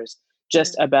 10 years,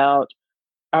 just about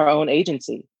our own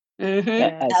agency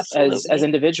as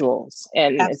individuals.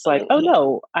 And it's like, oh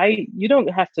no, you don't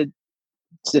have to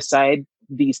decide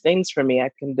these things for me. I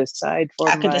can decide for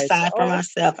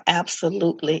myself.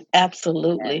 Absolutely.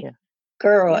 Yeah.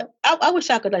 Girl, I wish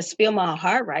I could spill my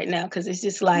heart right now, because it's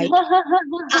just like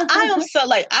I am so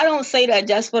like, I don't say that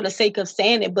just for the sake of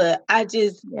saying it, but I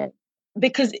just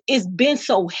because it's been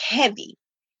so heavy.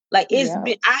 Like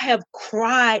I have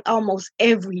cried almost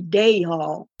every day,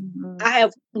 y'all. Mm-hmm. I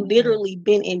have literally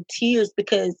been in tears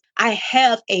because I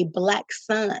have a Black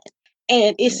son,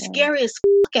 and it's scary as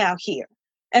fuck out here.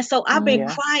 And so I've been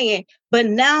crying, but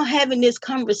now having this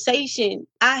conversation,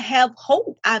 I have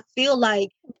hope. I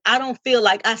don't feel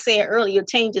like I said earlier,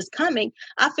 change is coming.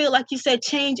 I feel like you said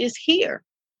change is here.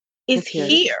 It's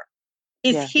here.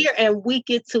 It's here, and we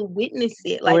get to witness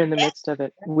it. Like, we're in the midst of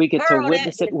it. We get to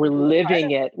witness it. We're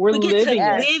living it. We're living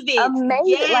it. Amazing.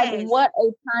 Yes. Like, what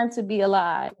a time to be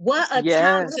alive. What a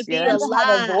time to be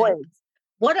alive.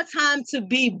 What a time to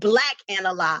be Black and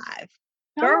alive.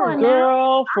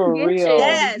 Girl, for real.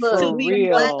 Yes, to be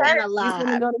real. Black and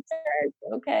alive. Go to church.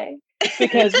 Okay.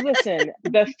 Because listen,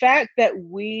 the fact that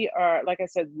we are, like I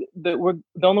said, the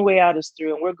only way out is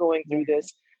through, and we're going through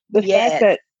this. The fact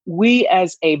that we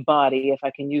as a body, if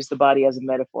I can use the body as a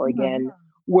metaphor again,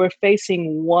 we're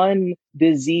facing one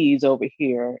disease over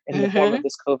here in the form of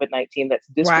this COVID-19 that's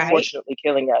disproportionately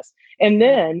killing us. And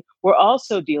then we're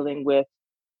also dealing with,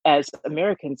 as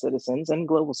American citizens and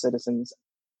global citizens,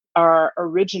 our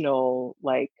original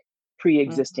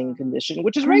pre-existing condition,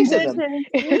 which is racism.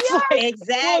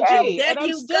 Exactly. There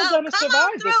you go. Come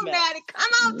on through, Maddie.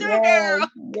 Come on through, girl.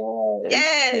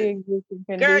 Yes.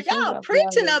 Girl, y'all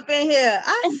preaching up in here.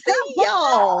 I see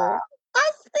y'all. Y'all.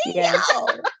 Yes, I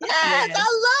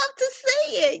love to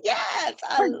see it. Yes,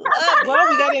 I love it. Well,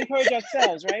 we got to encourage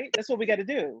ourselves, right? That's what we got to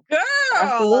do. Girl,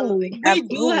 absolutely. We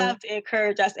do have to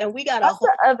encourage us, and we got to. That's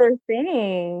the other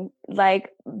thing. Like,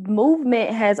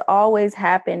 movement has always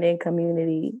happened in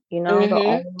community. The only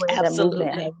way that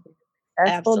movement has been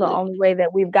successful, the only way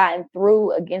that we've gotten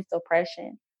through against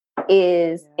oppression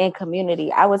is in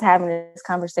community. I was having this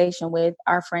conversation with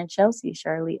our friend Chelsea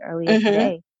Shirley earlier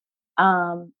today.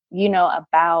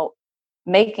 About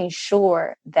making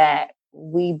sure that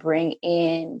we bring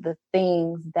in the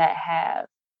things that have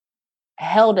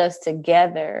held us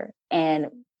together and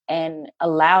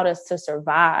allowed us to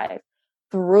survive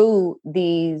through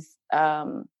these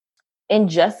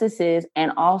injustices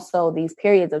and also these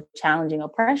periods of challenging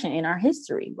oppression in our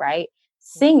history, right?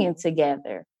 Singing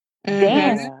together,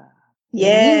 dance,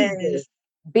 Yes. music,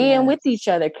 being with each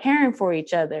other, caring for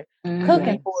each other,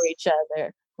 cooking for each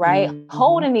other, right?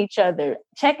 Holding each other,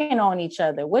 checking on each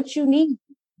other, what you need,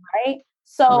 right?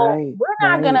 So we're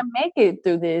not going to make it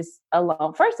through this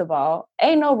alone. First of all,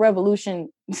 ain't no revolution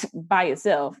by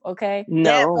itself, okay?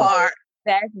 No. That part.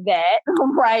 That's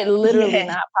right? Literally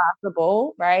not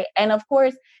possible, right? And of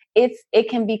course, it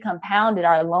can be compounded.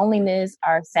 Our loneliness,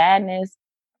 our sadness,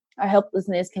 our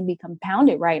helplessness can be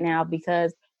compounded right now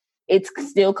because it's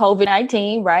still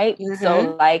COVID-19, right?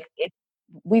 So like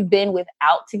we've been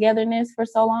without togetherness for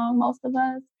so long, most of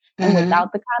us, and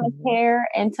without the kind of care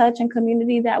and touch and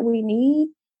community that we need.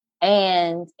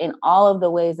 And in all of the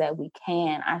ways that we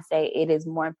can, I say it is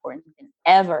more important than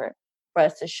ever for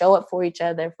us to show up for each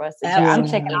other, for us to I'm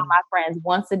checking on my friends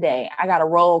once a day. I got a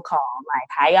roll call, like,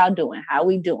 how y'all doing? How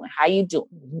we doing? How you doing?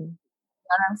 You know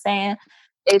what I'm saying?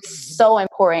 It's so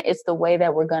important. It's the way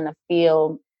that we're going to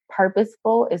feel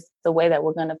purposeful. It's the way that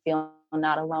we're going to feel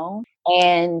not alone.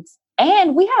 And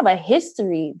we have a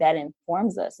history that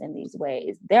informs us in these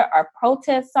ways. There are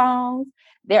protest songs.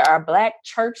 There are Black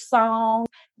church songs.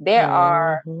 There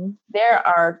are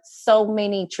so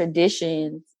many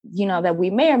traditions, you know, that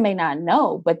we may or may not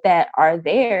know, but that are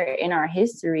there in our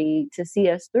history to see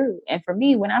us through. And for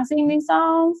me, when I sing these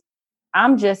songs,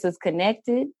 I'm just as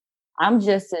connected. I'm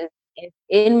just as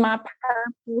in my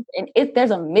purpose. And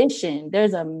there's a mission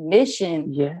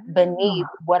beneath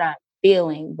what I'm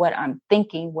feeling, what I'm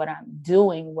thinking, what I'm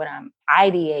doing, what I'm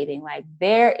ideating. Like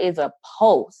there is a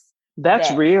pulse.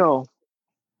 That's real.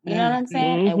 You know what I'm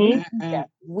saying? And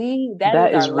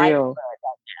that is our lifeblood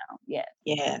right now. Yes.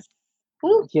 Yes.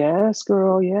 Ooh. Yes,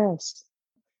 girl. Yes.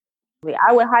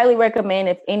 I would highly recommend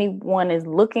if anyone is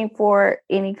looking for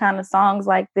any kind of songs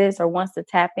like this or wants to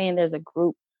tap in, there's a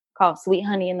group called Sweet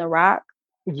Honey in the Rock.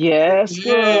 Yes,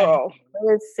 girl.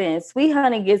 Listen, Sweet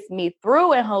Honey gets me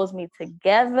through and holds me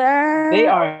together. They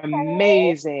are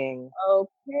amazing.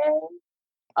 Okay.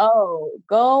 Oh,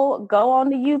 go on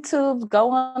the YouTube,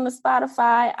 go on the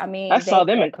Spotify. I mean, I saw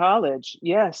them in college.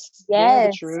 Yes.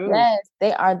 Yes.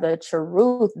 They are the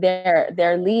truth.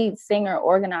 Their lead singer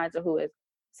organizer, who has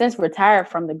since retired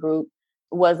from the group,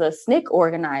 was a SNCC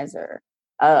organizer,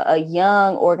 a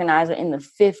young organizer in the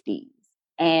 50s.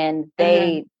 And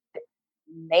they're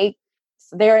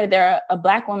a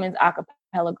Black women's a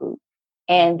cappella group.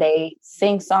 And they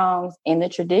sing songs in the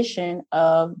tradition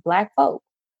of Black folk,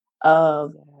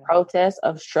 of protest,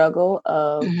 of struggle,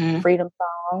 of freedom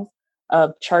songs,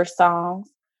 of church songs,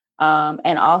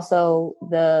 and also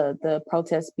the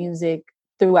protest music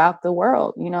throughout the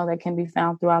world, you know, that can be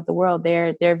found throughout the world.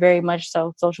 They're very much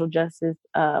so social justice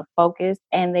focused,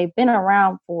 and they've been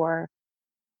around for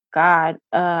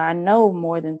I know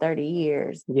more than 30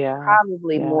 years.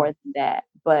 Probably more than that.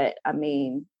 But I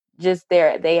mean, just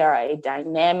they are a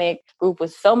dynamic group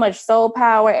with so much soul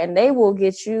power, and they will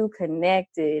get you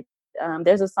connected.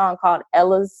 There's a song called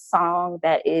Ella's Song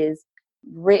that is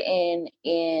written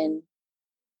in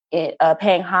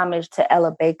paying homage to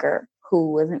Ella Baker,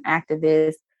 who was an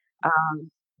activist,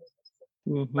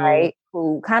 right?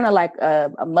 Who kind of like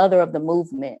a mother of the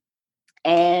movement.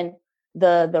 And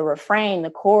the refrain, the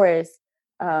chorus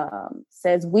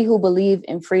says, "We who believe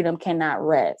in freedom cannot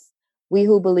rest. We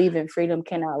who believe in freedom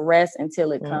cannot rest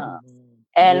until it comes."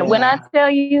 And when I tell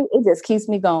you, it just keeps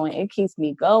me going. It keeps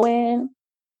me going.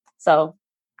 So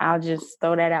I'll just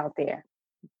throw that out there.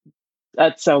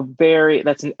 That's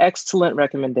an excellent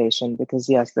recommendation because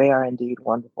yes, they are indeed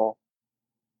wonderful.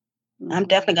 I'm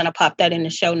definitely going to pop that in the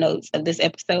show notes of this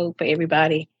episode for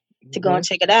everybody to go and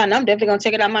check it out. And I'm definitely going to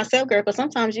check it out myself, girl, because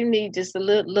sometimes you need just a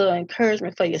little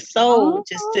encouragement for your soul,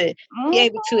 just to be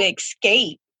able to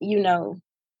escape, you know,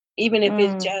 even if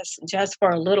it's just for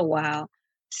a little while.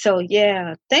 So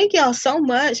yeah, thank y'all so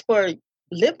much for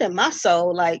lifting my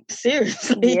soul. Like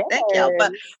seriously, thank y'all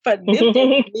for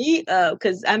lifting me up,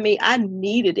 because I mean I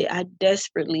needed it. I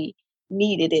desperately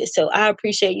needed it. So I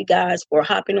appreciate you guys for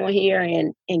hopping on here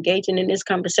and engaging in this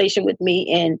conversation with me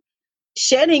and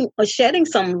shedding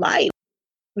some light,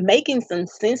 making some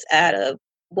sense out of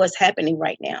what's happening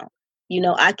right now. You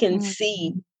know, I can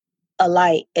see a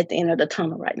light at the end of the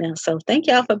tunnel right now. So thank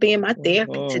y'all for being my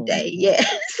therapy today. Yes.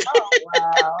 Oh,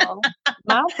 wow.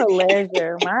 My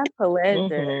pleasure. My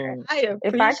pleasure. I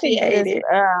appreciate it.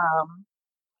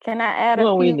 Can I add a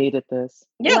few? We needed this.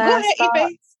 Yeah, go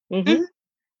ahead, Ife.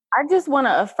 I just want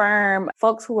to affirm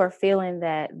folks who are feeling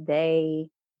that they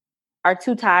are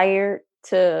too tired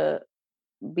to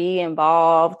be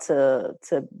involved, to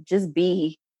just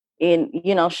be in,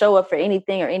 you know, show up for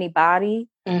anything or anybody,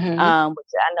 which I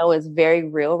know is very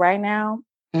real right now.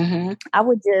 I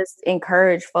would just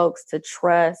encourage folks to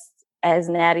trust as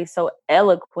Natty so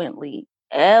eloquently,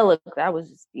 that was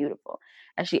just beautiful,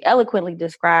 as she eloquently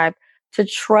described, to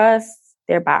trust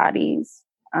their bodies,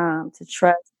 to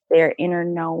trust their inner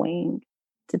knowing,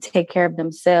 to take care of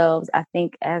themselves. I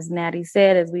think, as Natty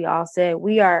said, as we all said,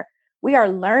 we are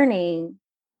learning.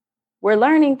 We're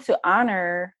learning to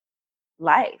honor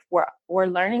life. We're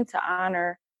learning to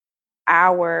honor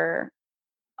our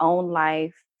own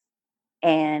life,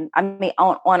 and I mean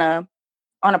on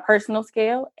a personal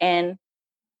scale and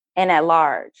at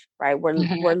large, right? We're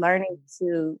learning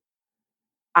to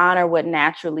honor what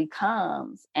naturally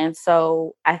comes. And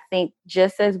so I think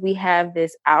just as we have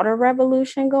this outer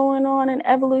revolution going on and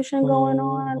evolution going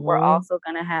on, we're also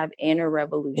going to have inner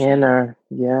revolution.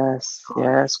 Yes,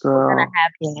 Yes, girl. We're going to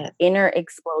have inner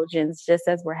explosions just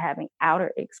as we're having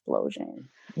outer explosions.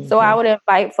 So I would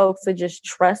invite folks to just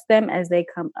trust them as they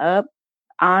come up,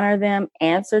 honor them,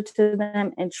 answer to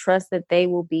them, and trust that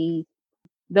they'll be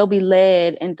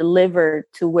led and delivered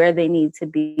to where they need to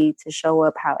be to show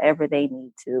up however they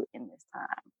need to in this time.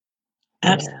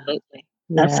 Absolutely.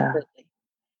 Yeah. Absolutely.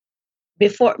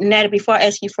 Before I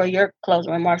ask you for your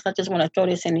closing remarks, I just want to throw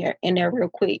this in there real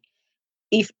quick.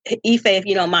 Ife, if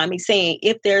you don't mind me saying,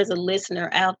 if there's a listener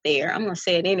out there, I'm going to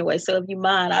say it anyway. So if you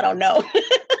mind, I don't know.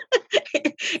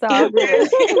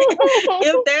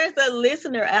 If there's a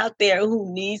listener out there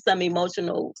who needs some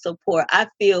emotional support, I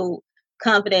feel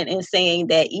confident in saying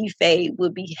that Ife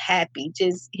would be happy.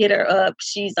 Just hit her up.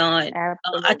 She's on, I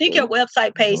think your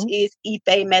website page is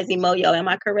Ife Mazimoyo. Am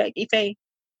I correct, Ife?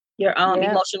 Your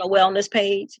emotional wellness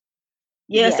page?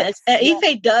 Yes.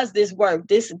 Ife does this work.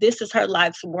 This is her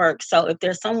life's work. So if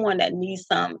there's someone that needs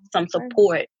some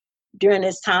support during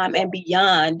this time and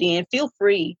beyond, then feel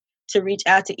free to reach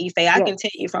out to Ife. I can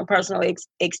tell you from personal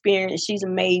experience, she's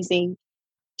amazing.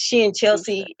 She and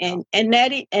Chelsea and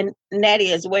Natty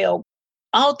as well.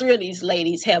 All three of these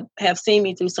ladies have seen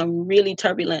me through some really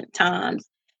turbulent times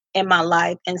in my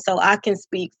life. And so I can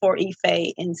speak for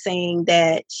Ife in saying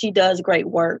that she does great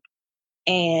work.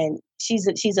 And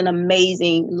she's an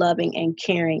amazing, loving, and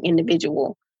caring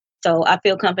individual. So I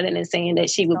feel confident in saying that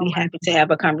she would be happy to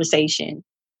have a conversation.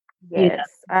 Yes,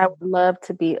 I would love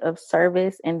to be of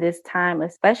service in this time,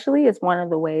 especially as one of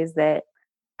the ways that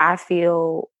I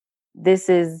feel this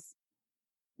is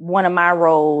one of my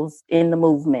roles in the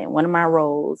movement. One of my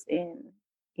roles in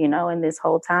this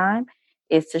whole time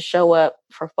is to show up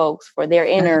for folks for their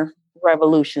inner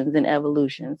revolutions and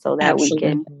evolution so that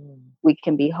we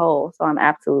can be whole. So I'm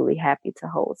absolutely happy to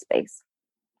hold space.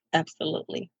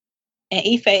 Absolutely. And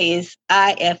Ife is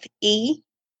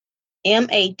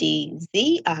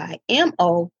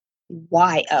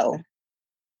IFEMADZIMOYO.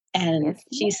 And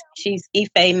she's Ife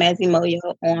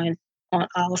Mazimoyo on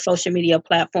all social media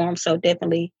platforms. So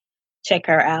definitely check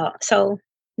her out. So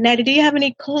Natty, do you have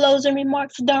any closing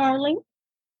remarks, darling?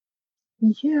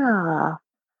 Yeah.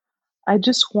 I'd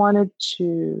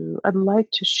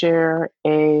like to share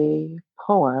a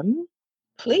poem.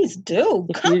 Please do.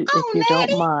 If you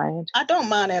don't mind. I don't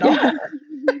mind at all.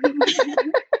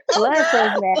 Bless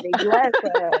us, Natty. Bless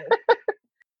us.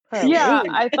 Yeah,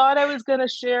 I thought I was going to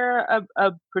share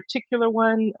a particular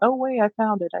one. Oh, wait, I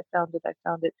found it.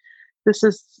 This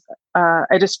is,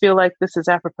 I just feel like this is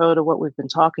apropos to what we've been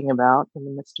talking about in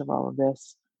the midst of all of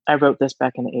this. I wrote this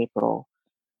back in April.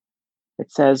 It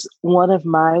says, one of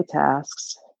my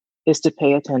tasks is to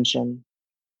pay attention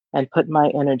and put my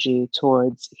energy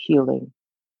towards healing,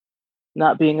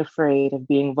 not being afraid of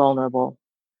being vulnerable,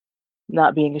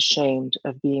 not being ashamed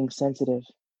of being sensitive,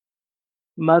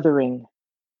 mothering,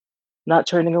 not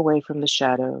turning away from the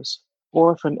shadows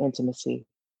or from intimacy,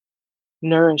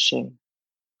 nourishing,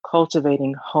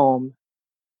 cultivating home,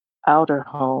 outer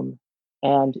home,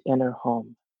 and inner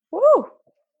home. Woo!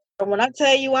 When I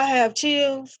tell you I have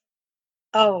chills,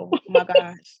 oh my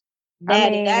gosh.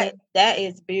 Natty, that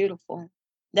is beautiful.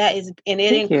 That is, and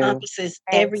it encompasses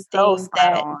everything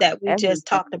that we just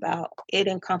talked about. It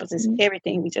encompasses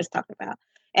everything we just talked about.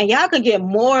 And y'all can get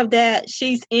more of that.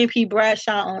 She's MP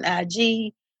Bradshaw on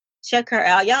IG. Check her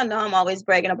out. Y'all know I'm always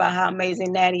bragging about how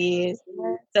amazing Natty is.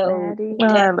 So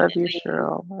I love you,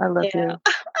 Cheryl. I love you. I love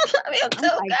you too,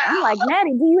 I'm like,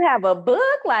 Natty, do you have a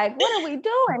book? Like, what are we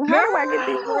doing? How do I get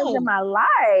these words in my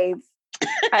life?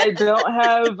 I don't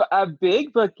have a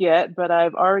big book yet, but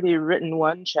I've already written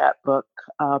one chapbook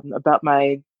about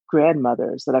my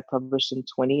grandmothers that I published in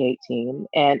 2018.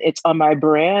 And it's on my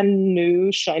brand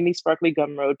new shiny sparkly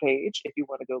Gumroad page if you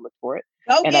want to go look for it.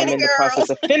 And I'm in the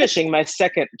process of finishing my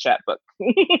second chapbook.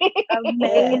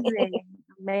 Amazing.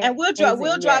 And we'll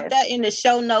drop that in the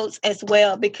show notes as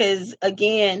well, because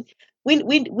again, we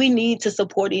need to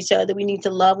support each other. We need to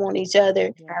love on each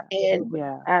other.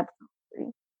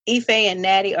 Absolutely. Ife and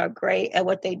Natty are great at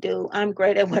what they do. I'm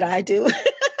great at what I do.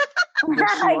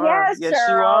 Yes, Yes,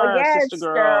 girl. you are, Yes, sister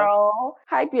girl. girl.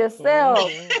 Hype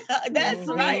yourself. That's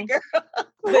Mhm. right, girl.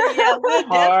 But yeah, we'll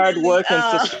Hard definitely. working,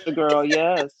 sister girl.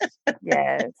 Yes.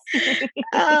 Yes.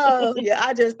 Oh yeah,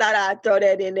 I just thought I'd throw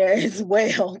that in there as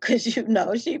well because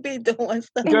she be doing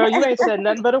stuff. Girl, you ain't said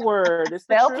nothing but a word. It's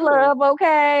the truth. Self-love,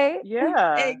 okay?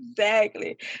 Yeah.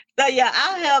 Exactly. So yeah,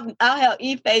 I'll have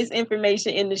Ife's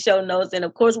information in the show notes, and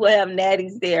of course we'll have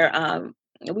Natty's there.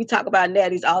 We talk about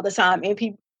Natty's all the time.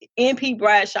 NP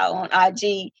Bradshaw on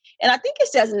IG, and I think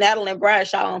it's just Natalie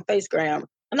Bradshaw on Facegram.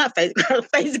 Not Facegram,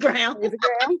 Facegram.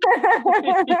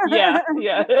 yeah.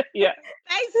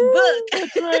 Facebook.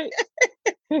 That's right.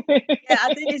 Yeah,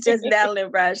 I think it's just Natalie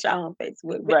Bradshaw on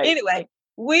Facebook. But Right. anyway,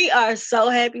 we are so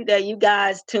happy that you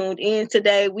guys tuned in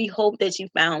today. We hope that you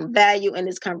found value in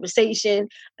this conversation.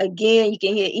 Again, you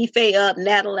can hit Ife up,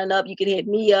 Natalie up. You can hit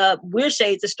me up. We're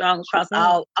Shades of Strong across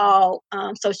all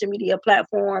social media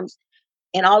platforms.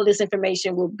 And all this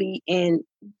information will be in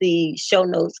the show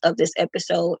notes of this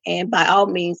episode. And by all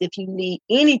means, if you need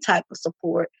any type of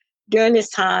support during this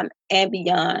time and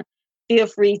beyond, feel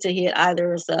free to hit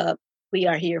either of us up. We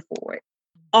are here for it.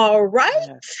 All right.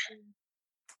 Yes.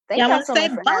 Thank y'all so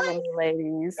much for having me,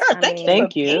 ladies. Girl, thank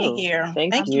you for being here.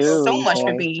 Thank you so much for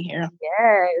Ife. being here.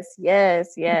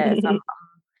 Yes.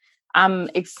 I'm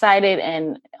excited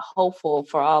and hopeful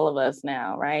for all of us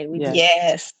now, right?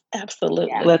 Yes, absolutely.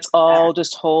 Yeah. Let's all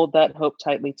just hold that hope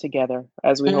tightly together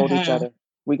as we hold each other.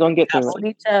 We're going to get through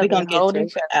it. We're going to get through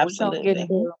it. Absolutely.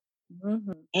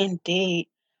 Mm-hmm. Indeed.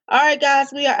 All right,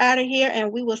 guys, we are out of here,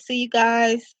 and we will see you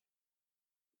guys.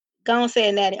 Go on, say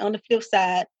it, Natty, on the flip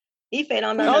side. Ife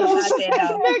don't know nothing about that,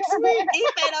 though. Next week.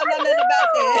 Ife don't know nothing about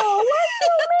that.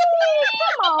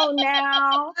 Come on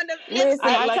now. Listen,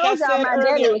 I told y'all said my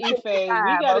earlier, daddy was Ife, we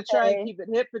got to try and keep it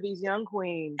hip for these young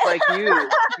queens like you.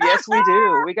 Yes, we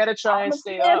do. We got to try and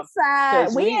stay up.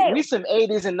 Because we some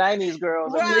 80s and 90s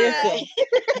girls. Right. Listen,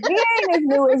 we ain't as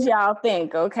new as y'all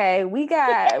think, okay? We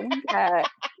got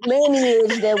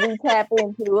lineage that we tap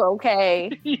into,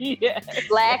 okay? Yes.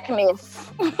 Blackness.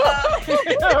 All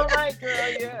right,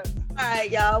 girl, yes. All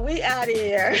right, y'all. We out of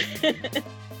here.